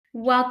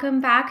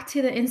Welcome back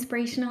to the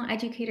Inspirational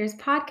Educators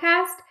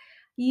Podcast.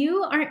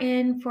 You are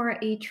in for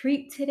a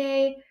treat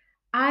today.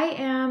 I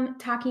am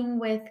talking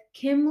with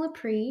Kim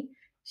Lepre.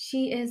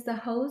 She is the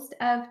host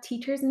of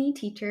Teachers Need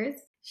Teachers.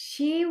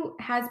 She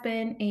has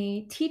been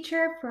a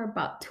teacher for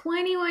about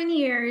 21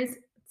 years.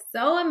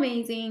 So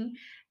amazing.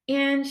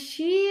 And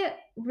she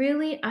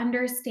really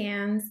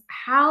understands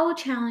how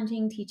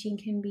challenging teaching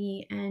can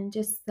be and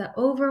just the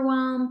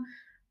overwhelm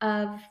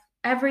of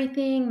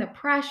everything, the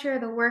pressure,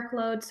 the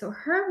workload. So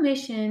her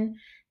mission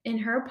in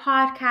her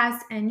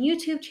podcast and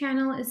YouTube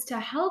channel is to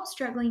help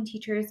struggling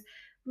teachers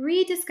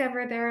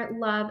rediscover their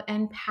love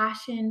and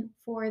passion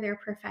for their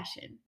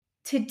profession.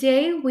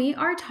 Today, we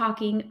are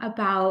talking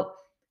about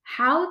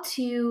how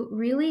to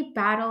really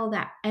battle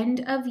that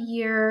end of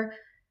year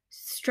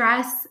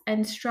stress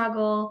and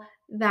struggle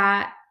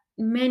that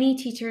many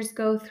teachers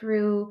go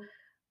through.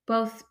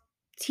 Both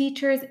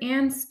teachers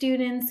and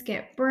students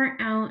get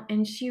burnt out,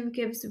 and she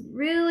gives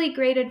really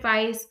great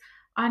advice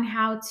on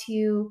how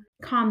to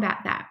combat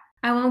that.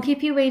 I won't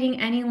keep you waiting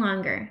any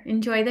longer.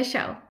 Enjoy the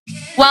show.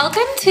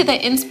 Welcome to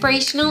the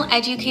Inspirational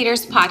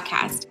Educators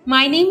Podcast.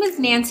 My name is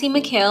Nancy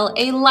McHale,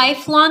 a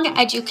lifelong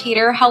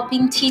educator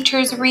helping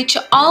teachers reach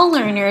all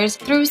learners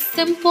through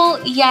simple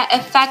yet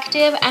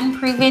effective and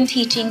proven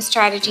teaching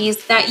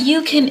strategies that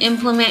you can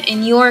implement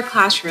in your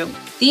classroom.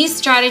 These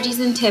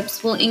strategies and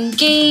tips will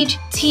engage,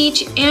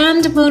 teach,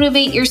 and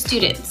motivate your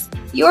students.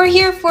 You're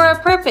here for a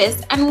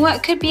purpose, and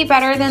what could be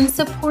better than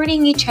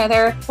supporting each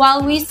other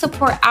while we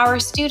support our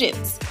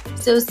students?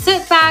 So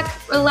sit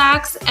back,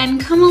 relax,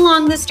 and come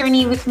along this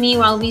journey with me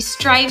while we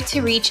strive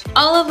to reach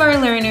all of our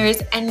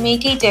learners and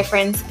make a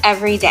difference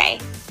every day.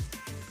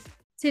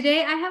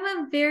 Today, I have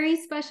a very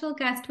special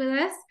guest with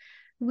us.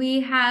 We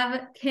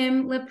have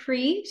Kim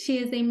Lepre. She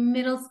is a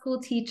middle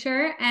school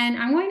teacher, and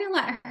I'm going to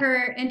let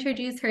her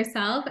introduce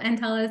herself and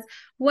tell us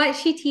what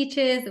she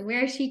teaches,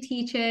 where she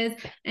teaches,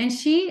 and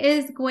she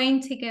is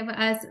going to give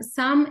us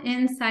some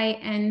insight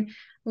and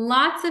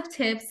lots of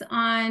tips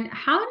on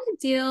how to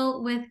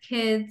deal with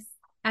kids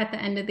at the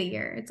end of the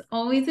year. It's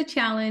always a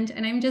challenge,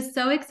 and I'm just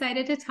so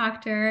excited to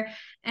talk to her.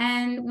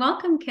 And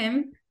welcome,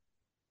 Kim.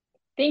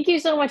 Thank you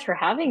so much for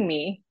having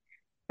me.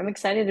 I'm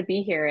excited to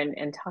be here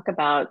and talk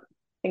about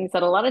things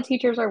that a lot of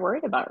teachers are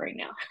worried about right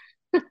now.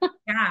 Yeah,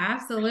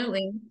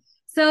 absolutely.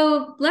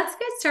 So let's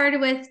get started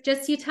with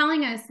just you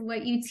telling us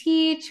what you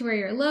teach, where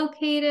you're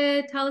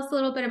located. Tell us a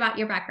little bit about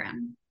your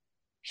background.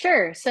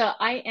 Sure. So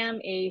I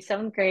am a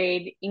seventh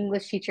grade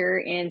English teacher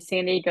in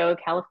San Diego,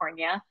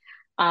 California.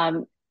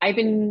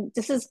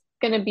 This is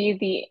going to be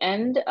the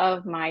end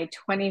of my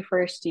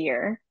 21st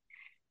year.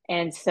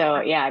 And so,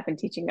 yeah, I've been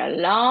teaching a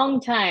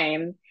long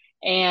time.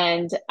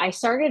 And I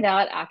started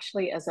out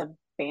actually as a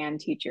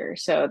band teacher.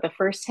 So the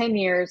first 10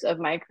 years of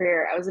my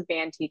career, I was a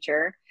band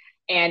teacher.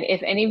 And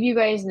if any of you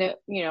guys know,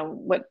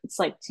 what it's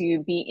like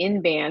to be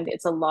in band,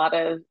 it's a lot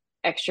of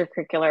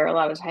extracurricular, a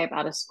lot of time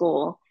out of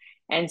school.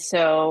 And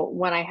so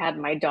when I had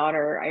my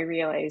daughter, I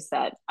realized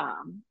that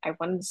I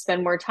wanted to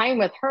spend more time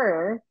with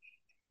her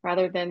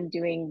rather than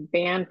doing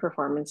band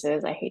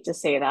performances. I hate to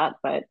say that,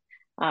 but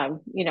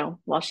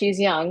while she's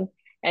young.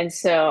 And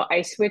so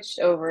I switched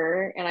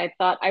over and I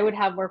thought I would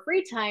have more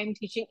free time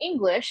teaching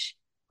English,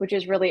 which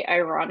is really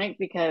ironic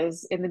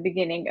because in the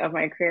beginning of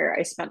my career,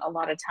 I spent a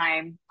lot of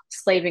time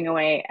slaving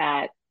away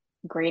at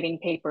grading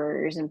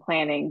papers and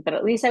planning, but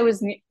at least I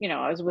was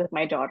with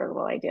my daughter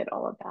while I did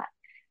all of that.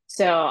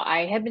 So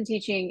I have been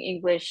teaching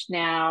English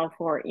now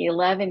for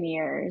 11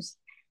 years,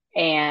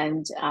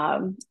 and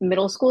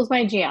middle school is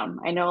my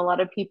jam. I know a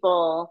lot of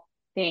people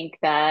think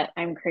that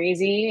I'm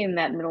crazy and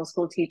that middle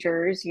school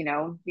teachers,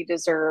 we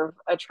deserve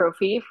a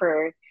trophy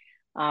for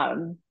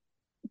um,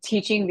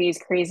 teaching these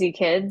crazy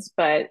kids,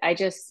 but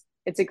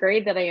it's a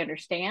grade that I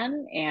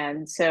understand.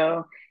 And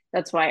so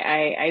that's why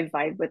I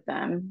vibe with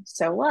them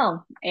so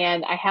well.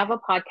 And I have a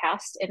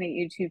podcast and a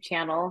YouTube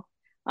channel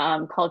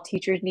called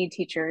Teachers Need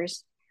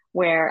Teachers,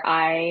 where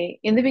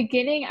in the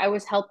beginning, I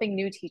was helping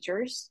new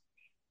teachers.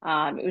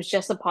 It was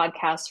just a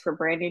podcast for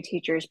brand new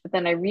teachers. But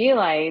then I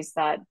realized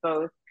that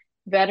both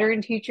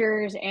veteran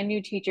teachers and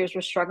new teachers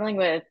were struggling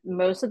with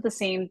most of the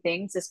same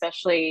things,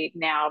 especially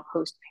now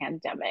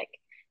post-pandemic.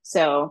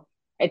 So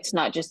it's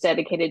not just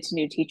dedicated to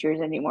new teachers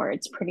anymore.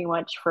 It's pretty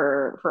much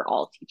for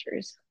all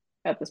teachers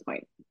at this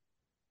point.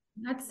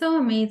 That's so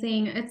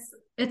amazing.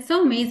 It's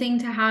so amazing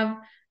to have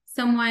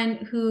someone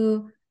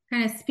who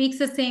kind of speaks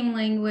the same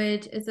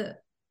language, is a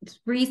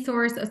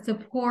resource, a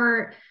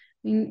support.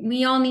 I mean,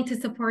 we all need to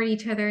support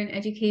each other in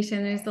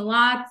education. There's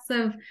lots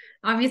of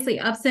obviously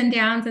ups and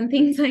downs and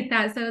things like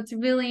that. So it's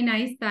really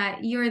nice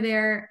that you're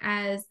there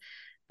as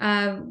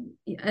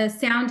a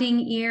sounding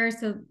ear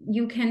so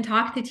you can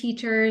talk to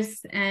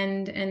teachers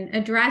and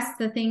address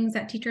the things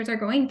that teachers are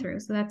going through.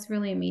 So that's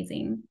really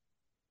amazing.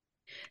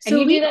 And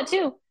you do that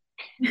too.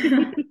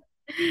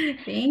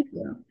 Thank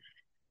you.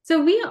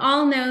 So we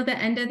all know the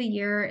end of the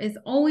year is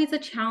always a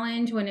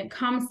challenge when it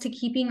comes to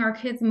keeping our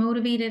kids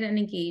motivated and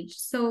engaged.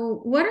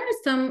 So what are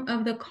some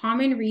of the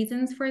common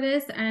reasons for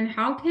this and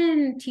how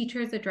can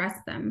teachers address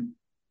them?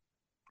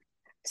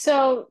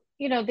 So,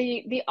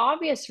 the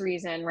obvious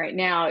reason right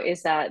now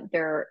is that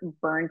they're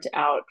burnt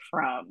out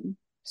from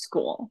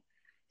school.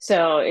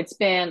 So it's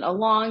been a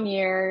long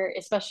year,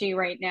 especially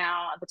right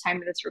now at the time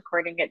of this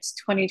recording, it's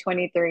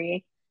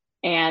 2023.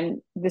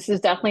 And this is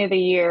definitely the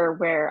year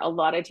where a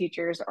lot of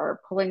teachers are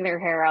pulling their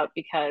hair out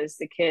because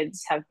the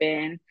kids have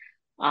been,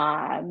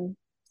 um,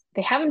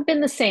 they haven't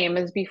been the same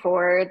as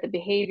before. The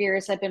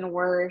behaviors have been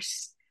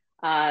worse.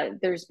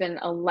 There's been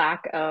a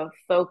lack of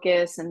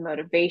focus and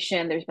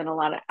motivation. There's been a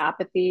lot of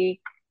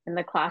apathy in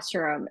the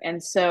classroom.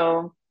 And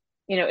so,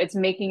 it's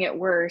making it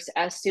worse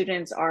as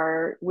students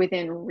are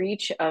within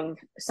reach of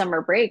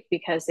summer break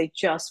because they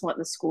just want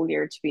the school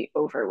year to be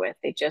over with.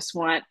 They just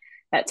want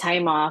that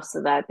time off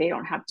so that they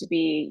don't have to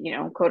be,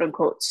 quote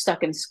unquote,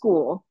 stuck in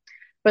school.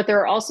 But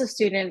there are also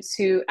students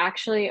who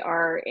actually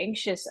are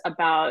anxious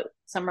about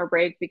summer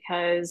break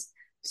because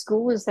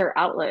school is their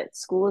outlet.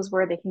 School is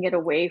where they can get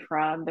away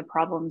from the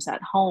problems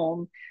at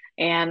home.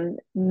 And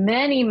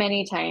many,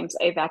 many times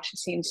I've actually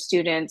seen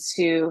students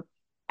who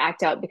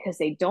act out because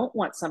they don't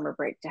want summer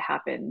break to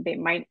happen. They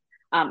might,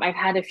 I've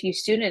had a few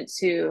students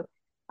who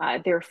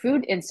they're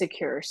food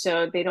insecure,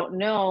 so they don't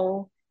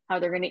know how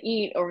they're going to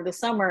eat over the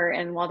summer.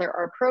 And while there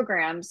are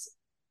programs,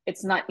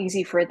 it's not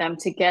easy for them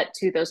to get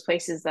to those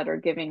places that are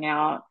giving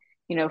out,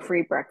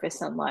 free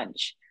breakfast and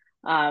lunch.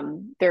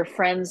 Their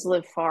friends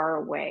live far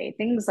away,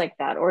 things like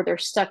that, or they're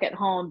stuck at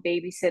home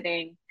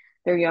babysitting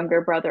their younger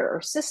brother or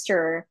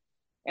sister.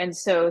 And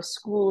so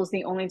school is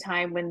the only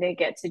time when they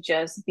get to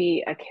just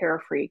be a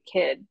carefree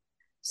kid.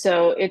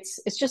 So it's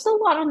just a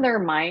lot on their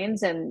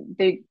minds, and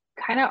they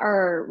kind of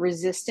are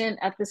resistant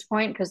at this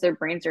point because their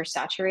brains are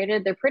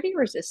saturated. They're pretty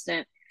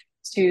resistant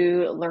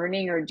to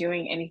learning or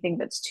doing anything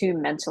that's too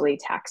mentally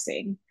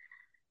taxing.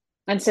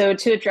 And so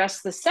to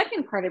address the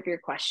second part of your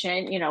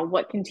question,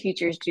 what can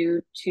teachers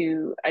do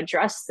to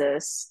address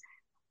this?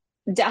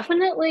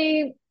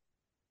 Definitely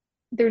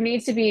there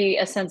needs to be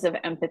a sense of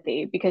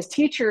empathy because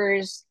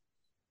teachers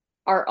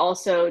are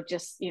also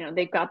just,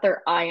 they've got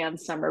their eye on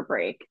summer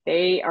break.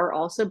 They are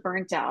also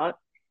burnt out.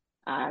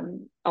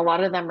 A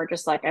lot of them are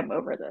just like, I'm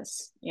over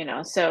this.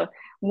 So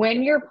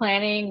when you're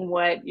planning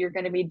what you're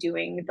going to be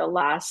doing the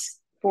last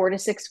 4 to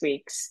 6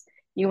 weeks,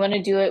 you want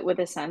to do it with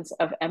a sense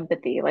of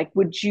empathy. Like,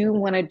 would you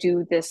want to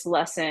do this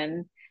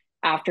lesson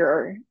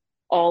after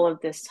all of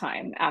this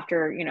time,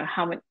 after,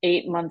 how many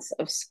 8 months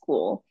of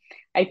school?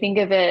 I think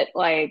of it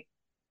like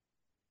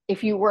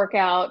if you work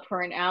out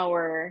for an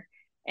hour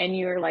and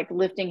you're like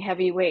lifting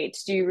heavy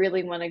weights, do you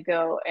really want to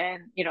go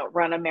and,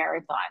 run a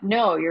marathon?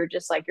 No, you're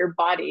just like your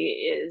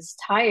body is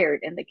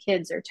tired and the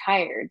kids are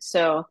tired.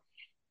 So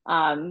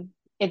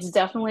it's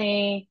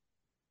definitely,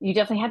 you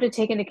definitely have to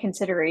take into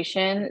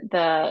consideration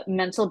the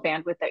mental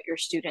bandwidth that your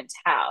students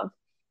have.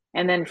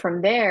 And then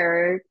from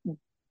there,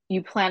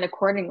 you plan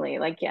accordingly.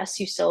 Like, yes,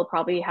 you still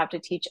probably have to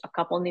teach a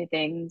couple new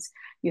things,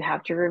 you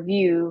have to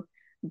review.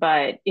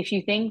 But if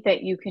you think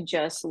that you can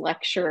just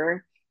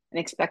lecture and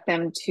expect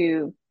them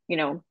to,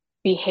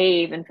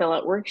 behave and fill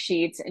out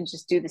worksheets and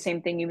just do the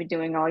same thing you've been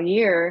doing all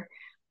year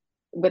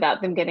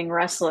without them getting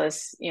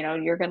restless,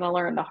 you're going to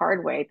learn the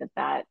hard way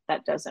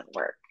that doesn't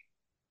work.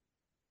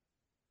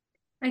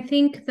 I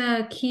think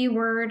the key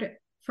word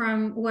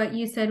from what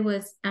you said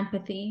was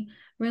empathy,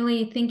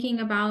 really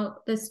thinking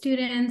about the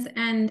students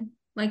and,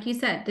 like you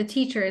said, the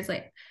teachers,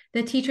 like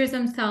the teachers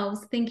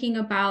themselves, thinking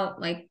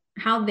about like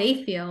how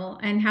they feel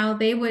and how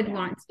they would Yeah.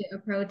 want to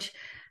approach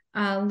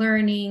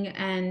learning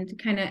and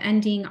kind of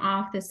ending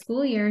off the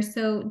school year.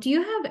 So, do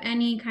you have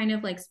any kind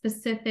of like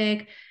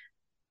specific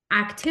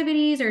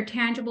activities or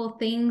tangible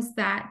things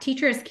that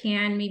teachers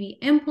can maybe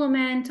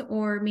implement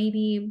or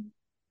maybe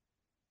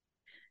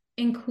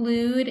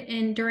include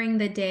in during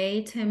the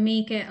day to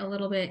make it a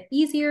little bit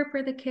easier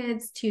for the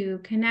kids to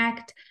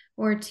connect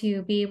or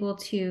to be able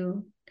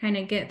to kind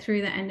of get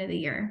through the end of the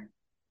year?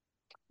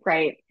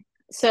 Right.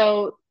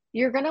 So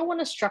you're going to want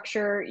to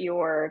structure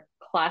your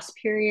class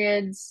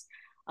periods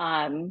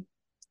um,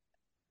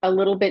 a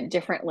little bit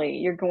differently.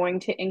 You're going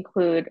to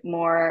include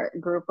more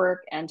group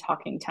work and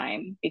talking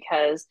time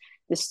because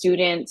the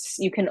students,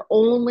 you can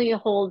only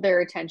hold their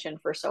attention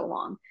for so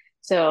long.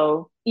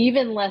 So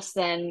even less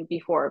than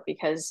before,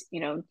 because,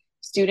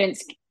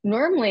 students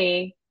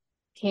normally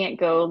can't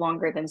go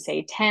longer than,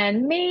 say,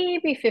 10,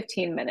 maybe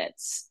 15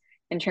 minutes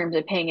in terms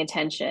of paying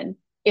attention.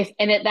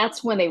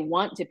 That's when they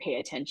want to pay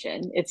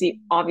attention. It's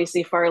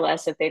obviously far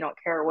less if they don't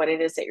care what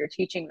it is that you're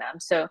teaching them.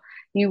 So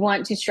you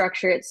want to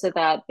structure it so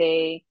that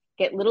they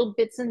get little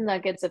bits and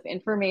nuggets of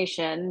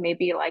information,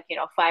 maybe like,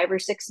 5 or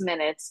 6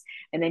 minutes,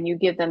 and then you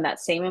give them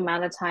that same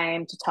amount of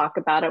time to talk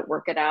about it,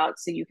 work it out.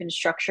 So you can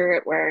structure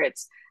it where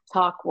it's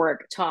talk,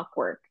 work, talk,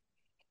 work.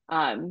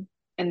 Um,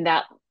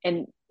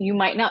 and you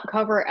might not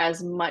cover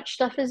as much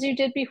stuff as you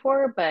did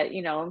before, but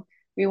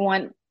we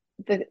want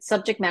the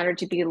subject matter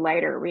to be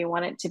lighter. We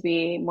want it to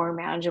be more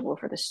manageable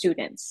for the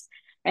students.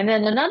 And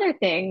then another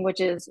thing, which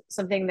is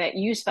something that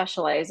you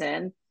specialize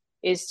in,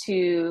 is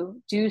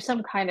to do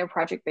some kind of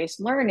project-based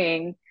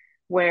learning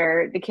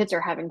where the kids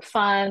are having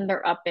fun,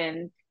 they're up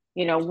and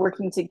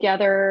working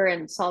together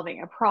and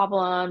solving a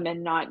problem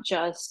and not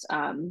just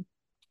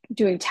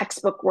doing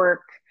textbook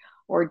work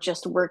or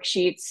just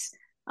worksheets.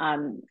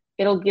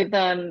 It'll give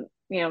them,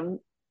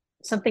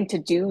 something to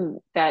do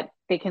that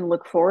they can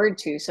look forward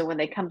to. So when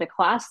they come to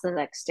class the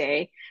next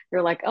day,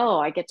 they're like, oh,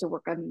 I get to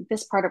work on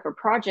this part of a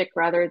project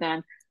rather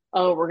than,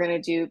 oh, we're going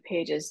to do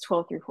pages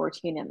 12 through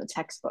 14 in the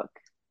textbook.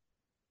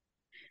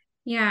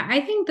 Yeah,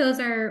 I think those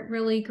are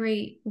really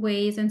great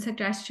ways and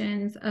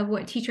suggestions of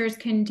what teachers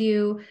can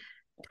do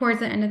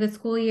towards the end of the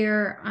school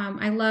year.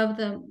 I love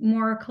the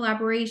more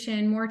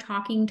collaboration, more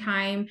talking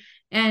time,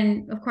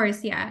 and of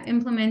course, yeah,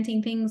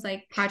 implementing things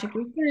like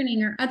project-based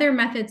learning or other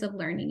methods of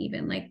learning,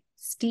 even like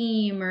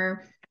STEAM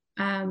or,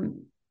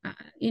 um,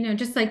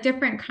 just like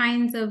different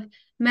kinds of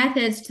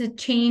methods to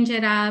change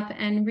it up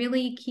and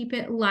really keep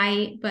it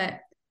light, but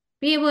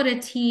be able to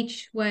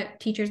teach what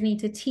teachers need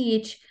to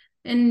teach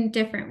in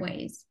different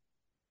ways.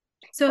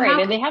 So Right. how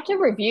And can they have to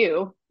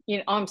review,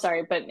 I'm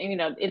sorry, but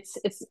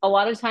it's a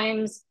lot of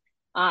times,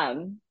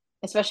 um,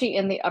 especially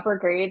in the upper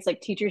grades,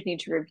 like teachers need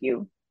to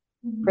review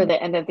for Mhm.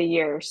 the end of the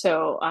year.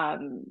 So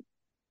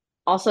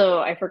also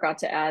I forgot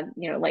to add,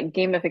 like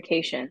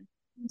gamification.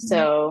 Mhm.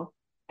 So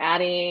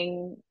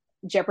adding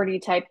Jeopardy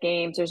type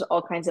games, there's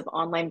all kinds of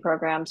online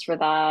programs for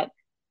that,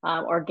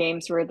 or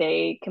games where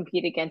they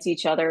compete against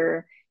each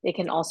other. They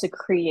can also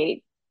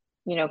create,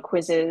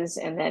 quizzes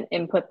and then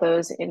input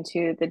those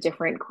into the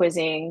different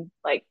quizzing,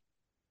 like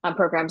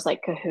programs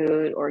like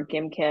Kahoot or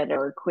Gimkit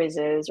or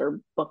Quizzes or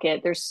Book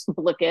It.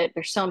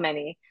 There's so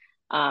many.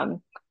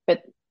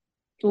 But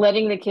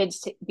letting the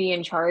kids be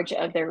in charge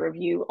of their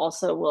review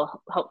also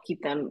will help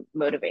keep them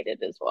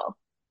motivated as well.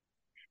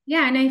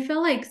 Yeah, and I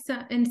feel like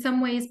in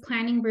some ways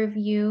planning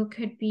review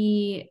could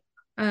be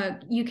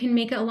you can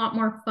make it a lot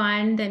more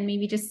fun than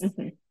maybe just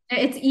Mhm.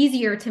 it's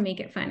easier to make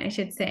it fun, I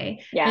should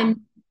say, Yeah,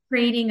 than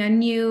creating a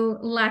new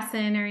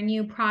lesson or a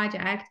new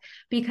project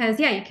because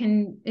yeah,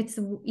 it's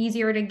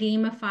easier to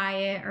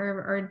gamify it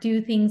or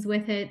do things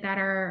with it that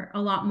are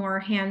a lot more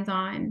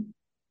hands-on.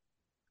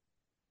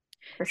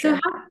 for So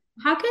sure.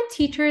 how can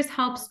teachers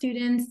help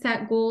students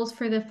set goals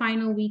for the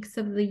final weeks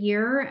of the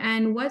year,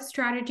 and what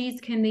strategies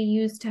can they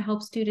use to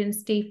help students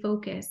stay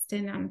focused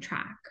and on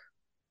track?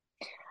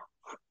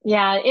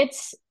 Yeah,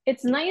 it's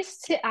nice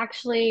to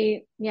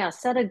actually, yeah,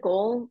 set a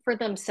goal for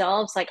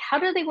themselves. Like, how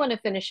do they want to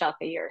finish out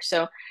the year?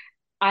 So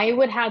I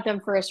would have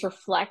them first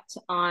reflect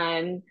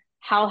on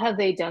how have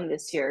they done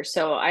this year.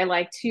 So I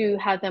like to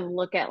have them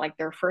look at like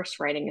their first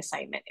writing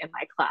assignment in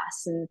my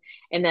class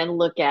and then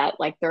look at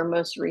like their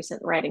most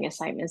recent writing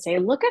assignment and say,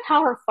 look at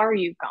how far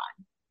you've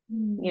gone.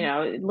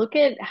 Mm. Look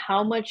at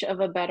how much of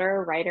a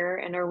better writer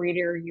and a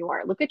reader you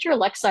are. Look at your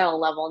Lexile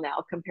level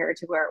now compared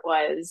to where it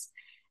was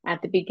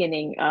at the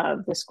beginning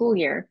of the school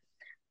year.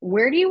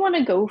 Where do you want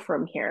to go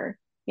from here?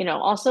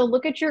 Also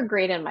look at your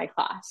grade in my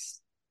class.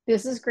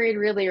 Does this grade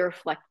really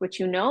reflect what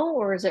you know,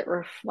 or is it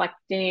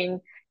reflecting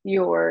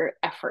your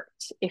effort?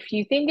 If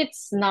you think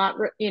it's not,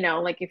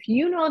 like if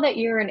you know that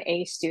you're an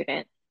A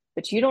student,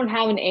 but you don't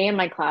have an A in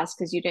my class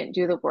because you didn't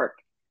do the work,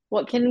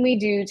 what can we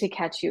do to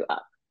catch you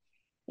up?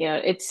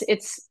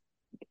 It's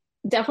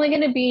definitely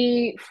going to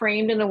be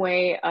framed in a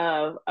way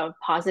of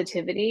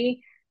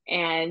positivity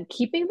and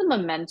keeping the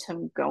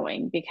momentum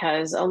going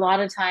because a lot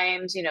of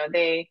times,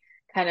 they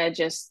kind of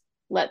just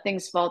let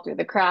things fall through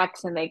the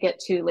cracks and they get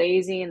too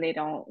lazy and they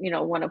don't,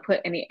 want to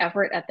put any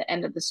effort at the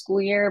end of the school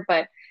year.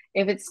 But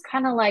if it's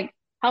kind of like,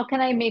 how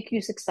can I make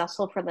you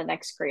successful for the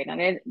next grade?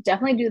 And I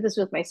definitely do this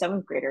with my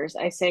seventh graders.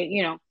 I say,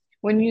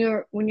 when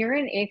you're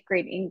in eighth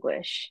grade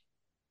English,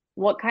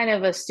 what kind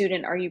of a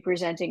student are you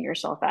presenting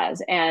yourself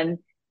as? And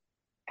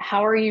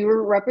how are you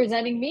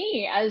representing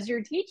me as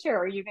your teacher?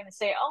 Are you going to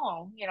say,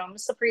 oh,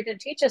 Miss Lepre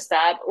didn't teach us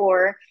that?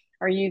 Or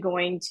are you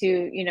going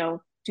to,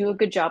 do a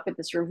good job with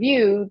this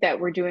review that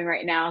we're doing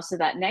right now so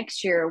that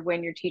next year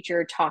when your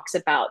teacher talks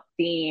about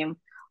theme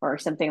or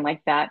something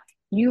like that,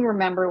 you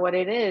remember what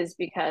it is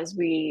because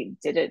we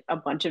did it a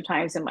bunch of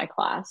times in my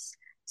class.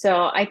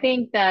 So I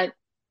think that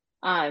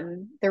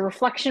the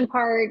reflection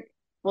part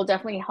will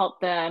definitely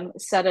help them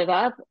set it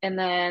up. And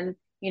then,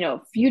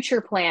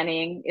 future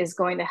planning is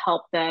going to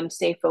help them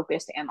stay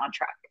focused and on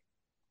track.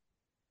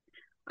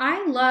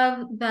 I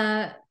love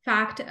the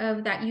fact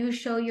of that you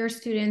show your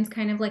students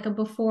kind of like a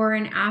before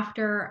and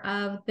after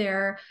of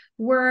their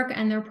work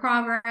and their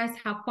progress,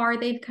 how far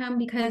they've come,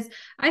 because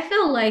I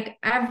feel like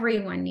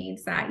everyone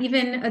needs that.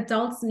 Even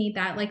adults need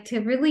that, like to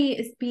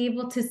really be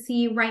able to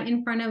see right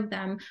in front of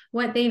them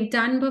what they've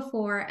done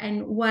before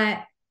and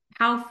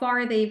how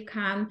far they've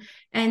come.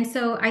 And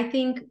so I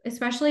think,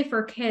 especially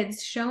for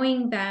kids,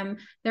 showing them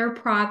their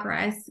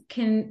progress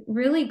can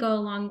really go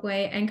a long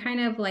way and kind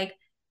of like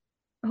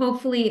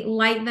hopefully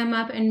light them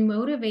up and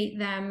motivate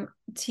them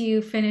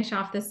to finish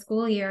off the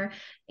school year.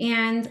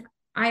 And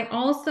I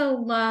also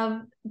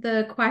love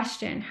the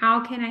question,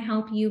 how can I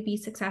help you be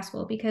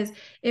successful? Because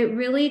it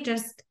really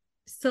just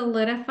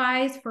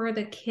solidifies for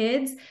the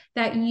kids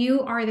that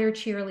you are their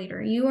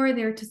cheerleader. You are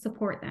there to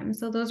support them.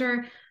 So those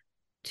are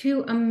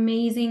two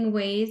amazing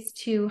ways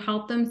to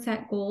help them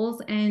set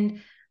goals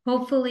and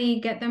hopefully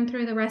get them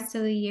through the rest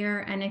of the year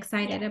and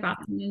excited Yeah.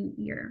 about the new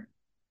year.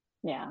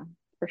 Yeah,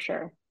 for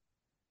sure.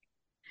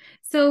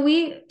 So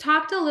we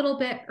talked a little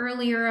bit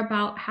earlier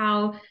about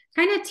how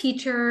kind of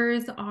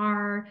teachers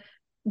are,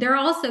 they're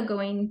also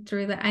going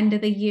through the end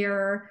of the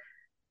year,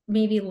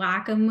 maybe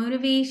lack of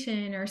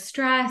motivation or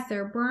stress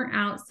or burnt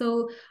out.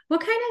 So what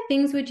kind of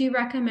things would you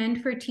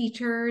recommend for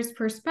teachers,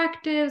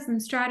 perspectives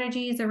and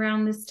strategies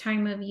around this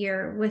time of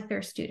year with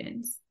their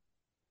students?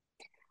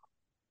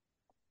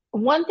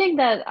 One thing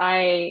that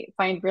I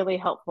find really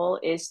helpful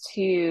is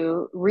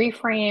to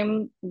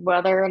reframe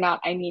whether or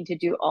not I need to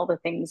do all the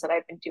things that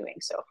I've been doing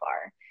so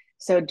far.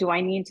 So, do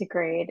I need to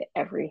grade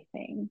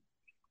everything?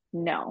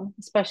 No,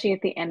 especially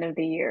at the end of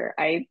the year.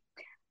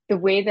 The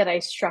way that I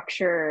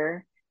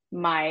structure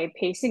my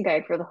pacing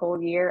guide for the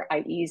whole year,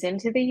 I ease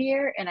into the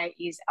year and I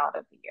ease out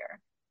of the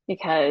year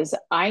because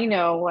I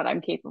know what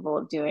I'm capable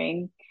of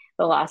doing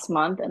the last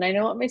month and I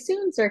know what my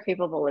students are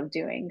capable of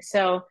doing.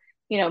 So,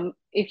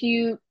 if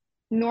you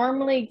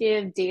normally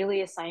give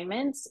daily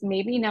assignments,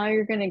 maybe now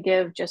you're going to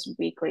give just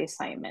weekly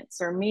assignments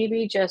or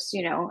maybe just,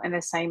 an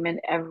assignment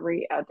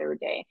every other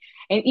day.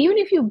 And even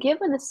if you give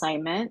an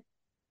assignment,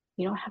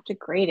 you don't have to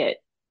grade it.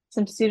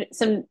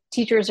 Some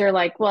teachers are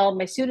like, well,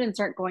 my students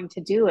aren't going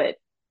to do it.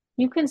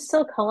 You can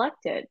still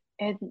collect it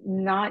and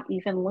not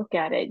even look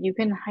at it. You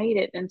can hide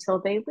it until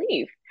they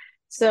leave.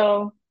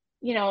 So,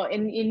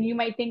 and you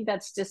might think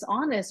that's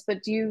dishonest,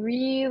 but do you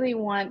really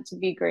want to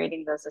be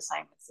grading those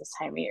assignments this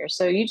time of year?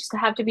 So you just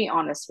have to be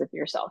honest with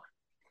yourself.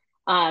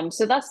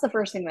 So that's the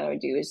first thing that I would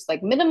do is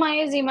like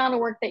minimize the amount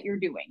of work that you're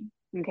doing.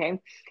 Okay.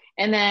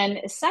 And then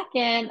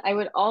second, I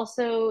would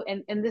also,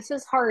 and this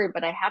is hard,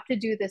 but I have to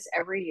do this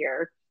every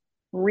year,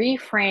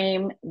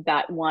 reframe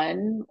that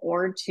one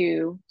or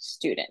two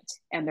student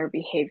and their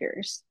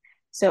behaviors.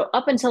 So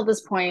up until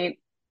this point,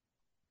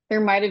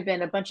 there might have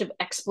been a bunch of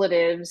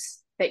expletives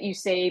that you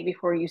say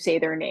before you say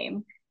their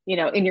name.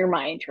 In your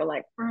mind, you're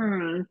like,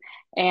 and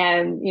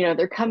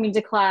they're coming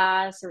to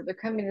class or they're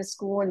coming to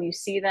school and you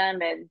see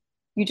them and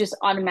you just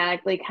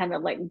automatically kind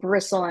of like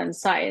bristle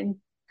inside.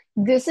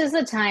 This is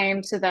the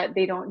time so that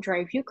they don't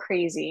drive you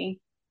crazy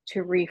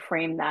to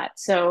reframe that.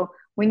 So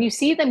when you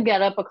see them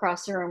get up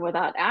across the room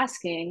without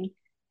asking,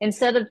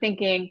 instead of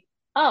thinking,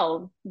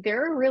 oh,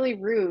 they're really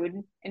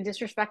rude and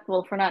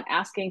disrespectful for not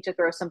asking to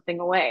throw something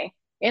away.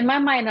 In my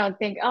mind, I would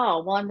think,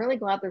 oh, well, I'm really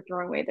glad they're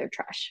throwing away their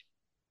trash.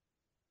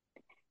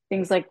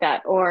 Things like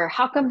that. Or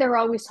how come they're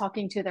always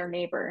talking to their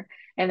neighbor?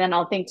 And then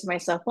I'll think to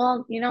myself,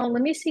 well,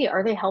 let me see,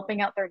 are they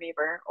helping out their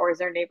neighbor or is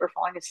their neighbor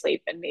falling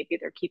asleep and maybe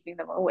they're keeping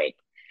them awake?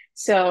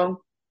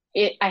 So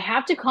I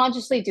have to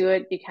consciously do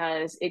it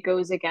because it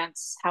goes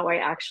against how I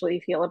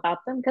actually feel about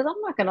them. Because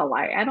I'm not gonna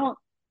lie, I don't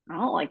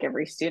like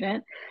every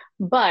student,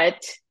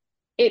 but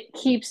it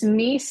keeps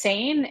me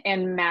sane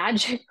and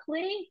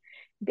magically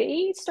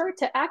they start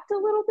to act a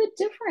little bit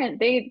different.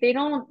 They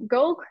don't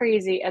go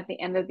crazy at the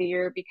end of the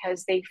year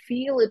because they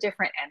feel a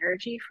different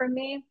energy from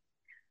me.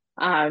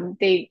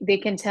 They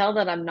can tell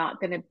that I'm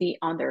not going to be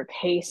on their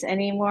case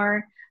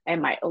anymore. I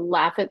might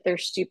laugh at their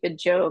stupid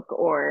joke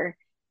or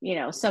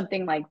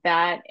something like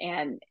that,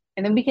 and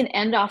then we can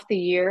end off the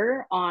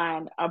year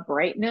on a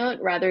bright note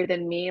rather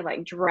than me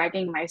like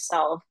dragging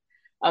myself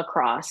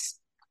across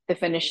the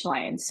finish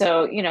line.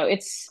 So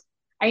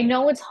I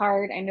know it's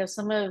hard. I know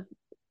some of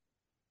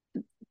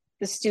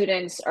the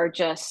students are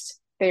just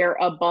they're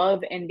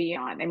above and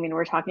beyond. I mean,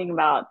 we're talking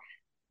about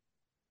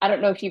I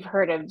don't know if you've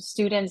heard of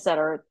students that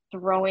are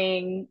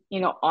throwing,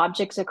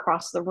 objects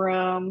across the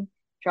room,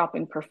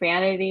 dropping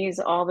profanities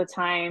all the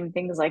time,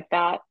 things like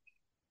that.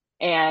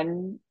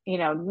 And,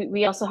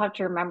 we also have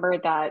to remember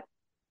that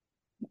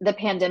the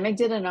pandemic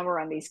did a number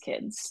on these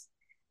kids.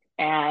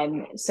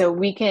 And so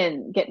we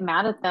can get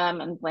mad at them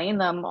and blame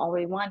them all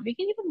we want. We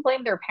can even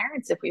blame their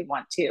parents if we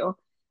want to.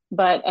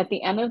 But at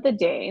the end of the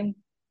day,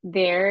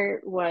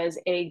 there was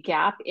a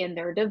gap in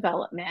their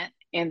development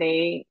and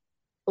they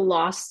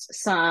lost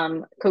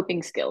some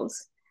coping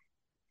skills.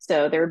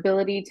 So their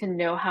ability to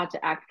know how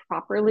to act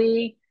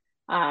properly,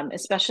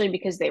 especially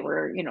because they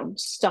were,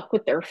 stuck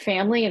with their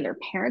family and their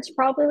parents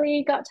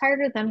probably got tired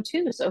of them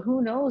too. So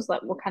who knows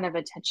what kind of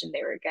attention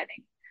they were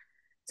getting.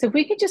 So if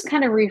we could just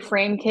kind of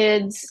reframe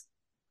kids,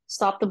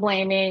 stop the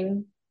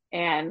blaming,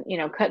 and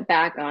cut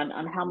back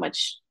on how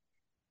much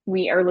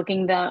we are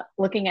looking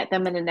at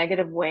them in a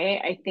negative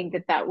way, I think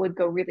that would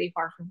go really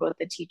far for both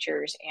the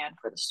teachers and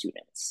for the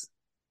students.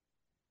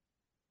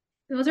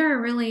 Those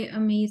are really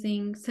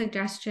amazing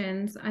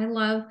suggestions. I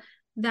love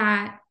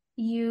that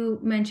you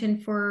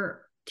mentioned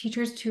for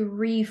teachers to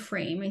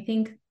reframe. I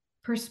think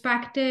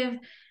perspective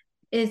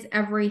is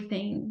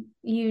everything.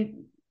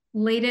 You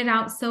laid it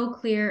out so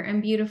clear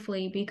and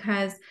beautifully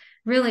because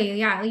really,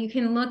 yeah, you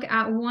can look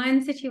at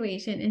one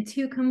situation in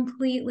two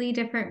completely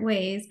different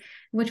ways,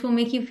 which will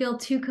make you feel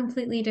two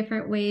completely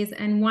different ways.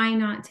 And why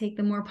not take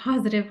the more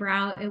positive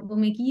route? It will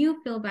make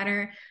you feel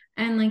better.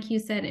 And like you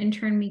said, in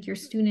turn, make your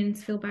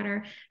students feel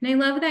better. And I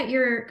love that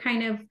you're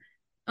kind of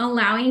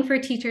allowing for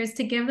teachers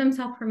to give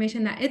themselves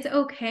permission that it's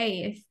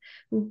okay if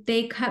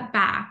they cut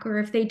back or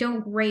if they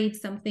don't grade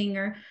something.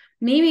 Or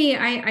maybe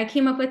I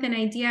came up with an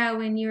idea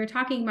when you were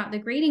talking about the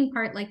grading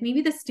part, like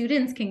maybe the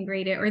students can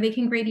grade it or they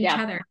can grade each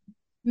Yeah. other.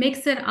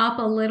 mix it up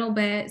a little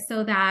bit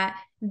so that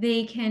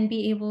they can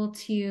be able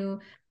to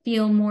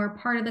feel more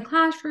part of the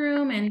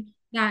classroom and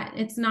that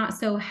it's not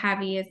so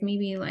heavy as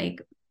maybe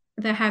like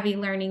the heavy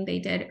learning they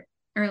did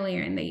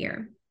earlier in the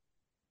year.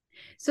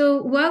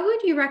 So, what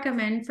would you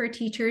recommend for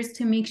teachers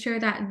to make sure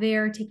that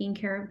they're taking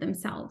care of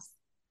themselves?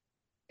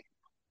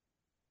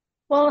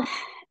 Well,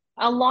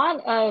 a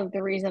lot of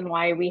the reason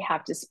why we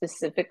have to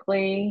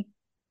specifically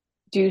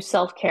do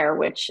self-care,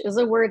 which is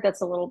a word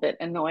that's a little bit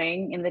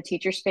annoying in the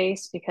teacher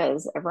space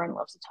because everyone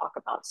loves to talk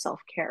about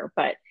self-care.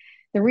 But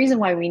the reason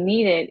why we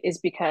need it is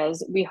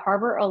because we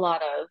harbor a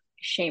lot of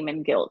shame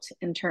and guilt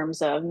in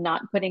terms of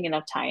not putting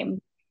enough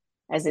time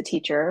as a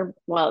teacher,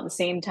 while at the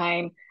same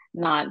time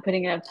not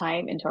putting enough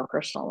time into our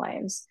personal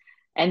lives.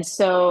 And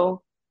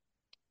so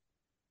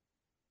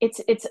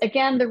it's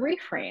again the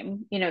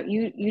reframe.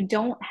 You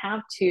don't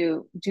have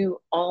to do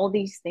all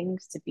these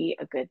things to be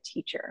a good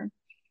teacher.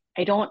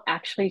 I don't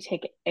actually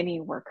take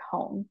any work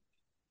home.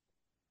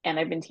 And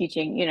I've been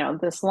teaching,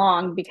 this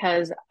long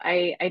because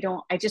I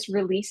just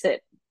release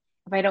it.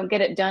 If I don't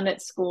get it done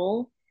at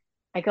school,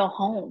 I go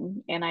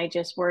home and I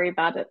just worry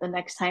about it the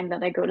next time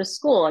that I go to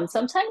school. And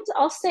sometimes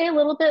I'll stay a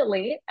little bit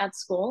late at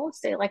school,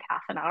 stay like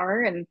half an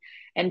hour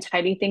and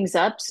tidy things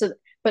up. So,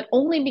 but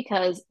only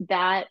because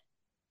that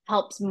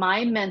helps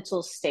my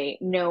mental state,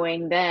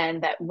 knowing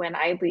then that when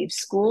I leave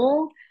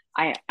school,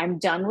 I'm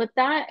done with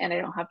that and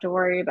I don't have to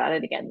worry about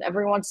it again.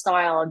 Every once in a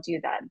while I'll do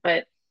that.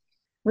 But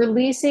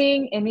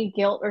releasing any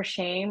guilt or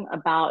shame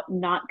about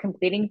not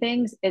completing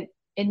things, it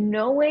in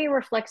no way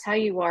reflects how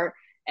you are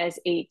as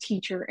a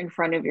teacher in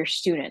front of your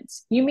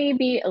students. You may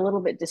be a little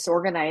bit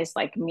disorganized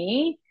like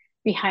me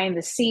behind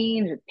the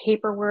scenes with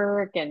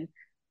paperwork and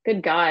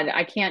good God,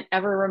 I can't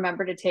ever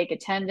remember to take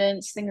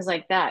attendance, things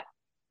like that.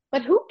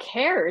 But who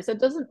cares? It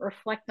doesn't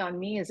reflect on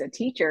me as a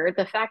teacher.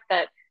 The fact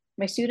that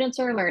my students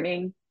are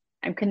learning,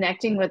 I'm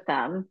connecting with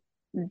them,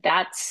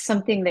 that's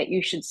something that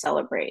you should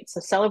celebrate. So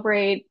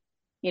celebrate,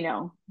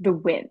 the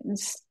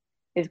wins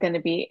is going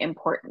to be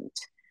important.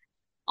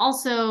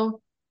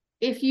 Also,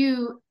 if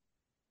you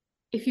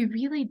if you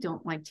really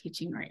don't like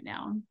teaching right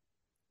now,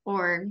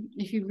 or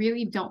if you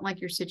really don't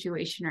like your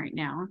situation right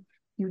now,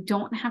 you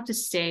don't have to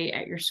stay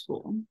at your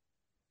school.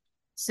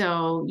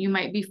 So you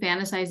might be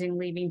fantasizing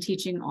leaving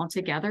teaching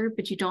altogether,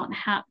 but you don't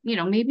have,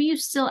 maybe you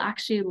still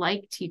actually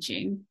like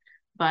teaching,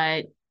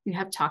 but you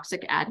have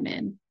toxic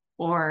admin,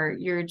 or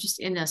you're just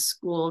in a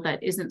school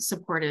that isn't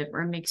supportive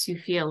or makes you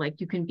feel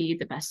like you can be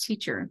the best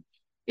teacher.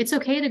 It's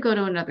okay to go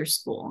to another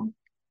school.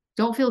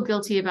 Don't feel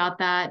guilty about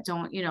that.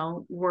 Don't,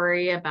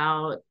 worry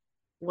about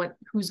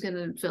who's going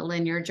to fill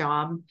in your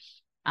job.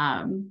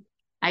 Um,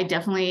 I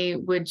definitely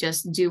would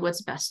just do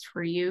what's best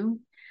for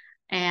you.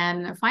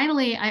 And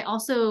finally, I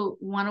also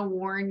want to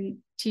warn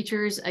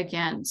teachers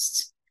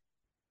against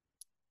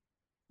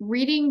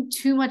reading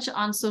too much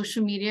on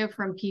social media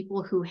from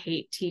people who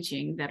hate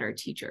teaching that are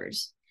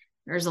teachers.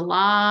 There's a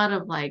lot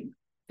of like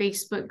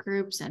Facebook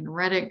groups and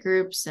Reddit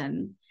groups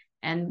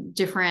and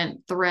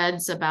different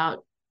threads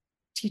about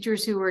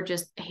teachers who are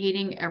just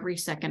hating every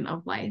second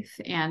of life.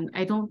 And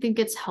I don't think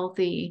it's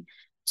healthy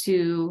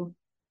to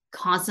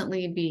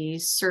constantly be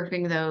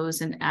surfing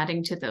those and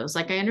adding to those.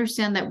 Like, I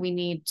understand that we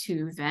need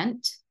to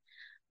vent,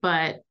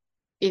 but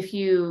if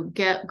you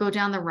go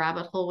down the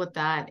rabbit hole with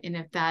that, and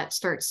if that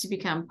starts to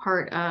become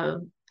part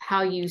of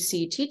how you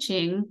see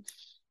teaching,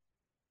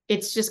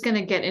 it's just going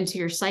to get into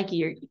your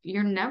psyche.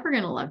 You're never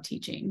going to love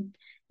teaching,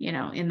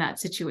 in that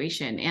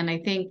situation. And I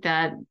think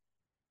that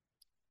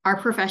our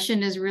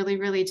profession is really,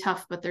 really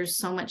tough, but there's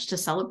so much to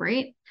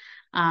celebrate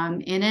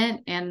in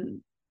it.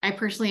 And I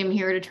personally am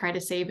here to try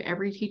to save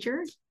every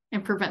teacher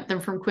and prevent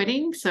them from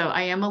quitting. So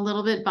I am a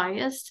little bit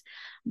biased,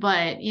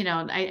 but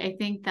I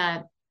think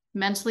that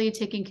mentally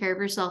taking care of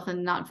yourself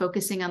and not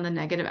focusing on the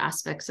negative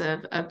aspects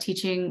of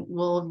teaching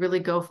will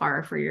really go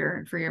far for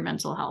your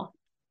mental health.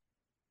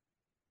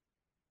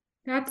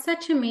 That's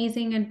such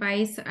amazing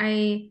advice.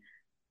 I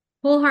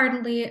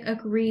wholeheartedly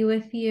agree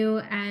with you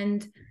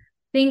and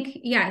think,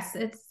 yes,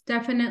 it's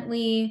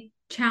definitely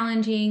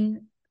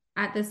challenging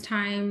at this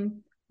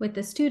time with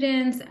the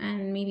students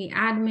and maybe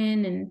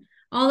admin and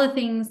all the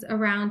things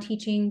around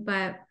teaching.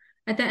 But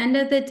at the end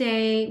of the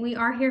day, we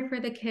are here for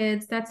the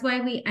kids. That's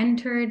why we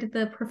entered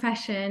the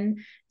profession,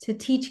 to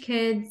teach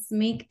kids,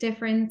 make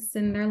difference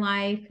in their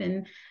life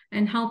and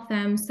help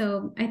them.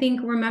 So I think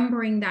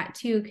remembering that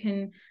too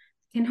can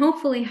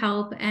hopefully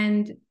help,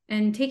 and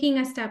taking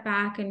a step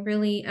back and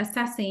really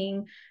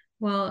assessing,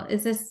 well,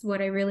 is this what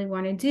I really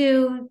want to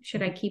do?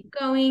 Should I keep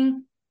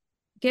going?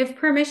 Give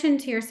permission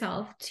to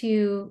yourself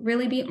to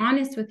really be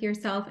honest with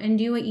yourself and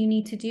do what you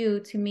need to do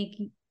to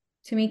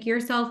make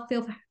yourself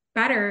feel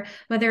better,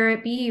 whether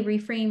it be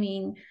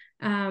reframing,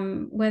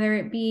 whether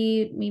it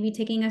be maybe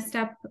taking a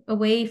step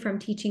away from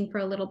teaching for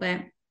a little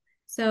bit.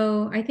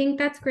 So I think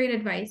that's great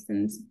advice.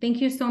 And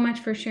thank you so much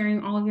for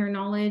sharing all of your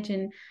knowledge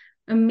and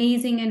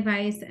amazing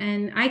advice.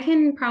 And I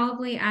can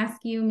probably ask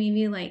you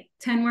maybe like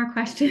 10 more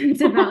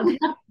questions about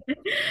this.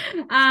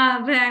 But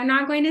I'm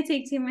not going to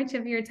take too much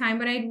of your time,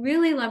 but I'd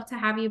really love to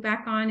have you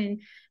back on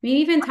and maybe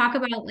even talk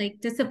about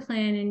like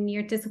discipline and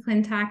your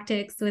discipline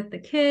tactics with the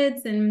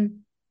kids and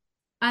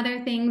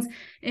other things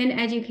in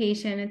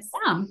education. It's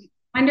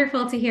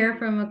wonderful to hear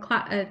from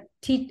a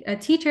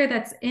teacher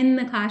that's in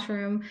the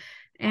classroom.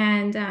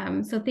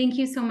 And so thank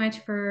you so much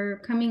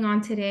for coming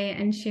on today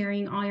and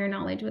sharing all your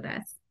knowledge with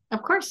us.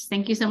 Of course.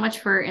 Thank you so much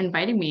for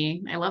inviting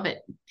me. I love it.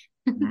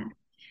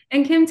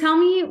 And Kim, tell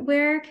me,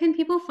 where can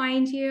people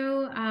find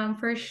you?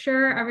 For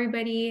sure,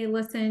 everybody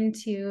listen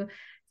to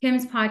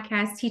Kim's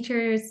podcast,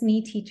 Teachers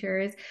Need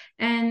Teachers.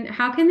 And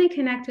how can they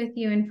connect with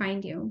you and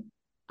find you?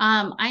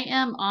 I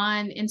am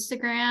on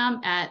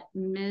Instagram at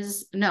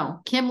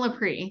Kim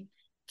Lepre,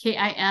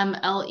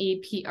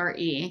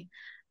 KIMLEPRE.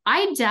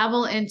 I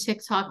dabble in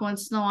TikTok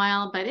once in a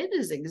while, but it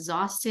is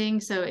exhausting.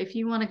 So if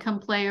you want to come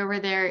play over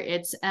there,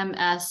 it's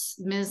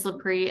Ms.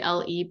 Lepre,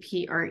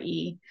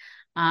 LEPRE.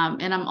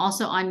 And I'm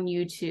also on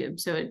YouTube.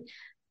 So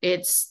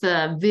it's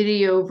the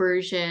video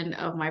version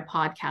of my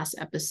podcast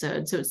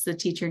episode. So it's the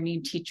Teachers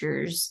Need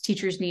Teachers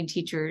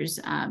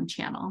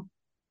channel.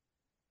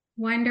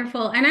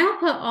 Wonderful. And I will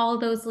put all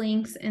those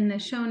links in the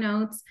show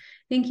notes.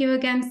 Thank you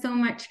again so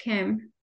much, Kim.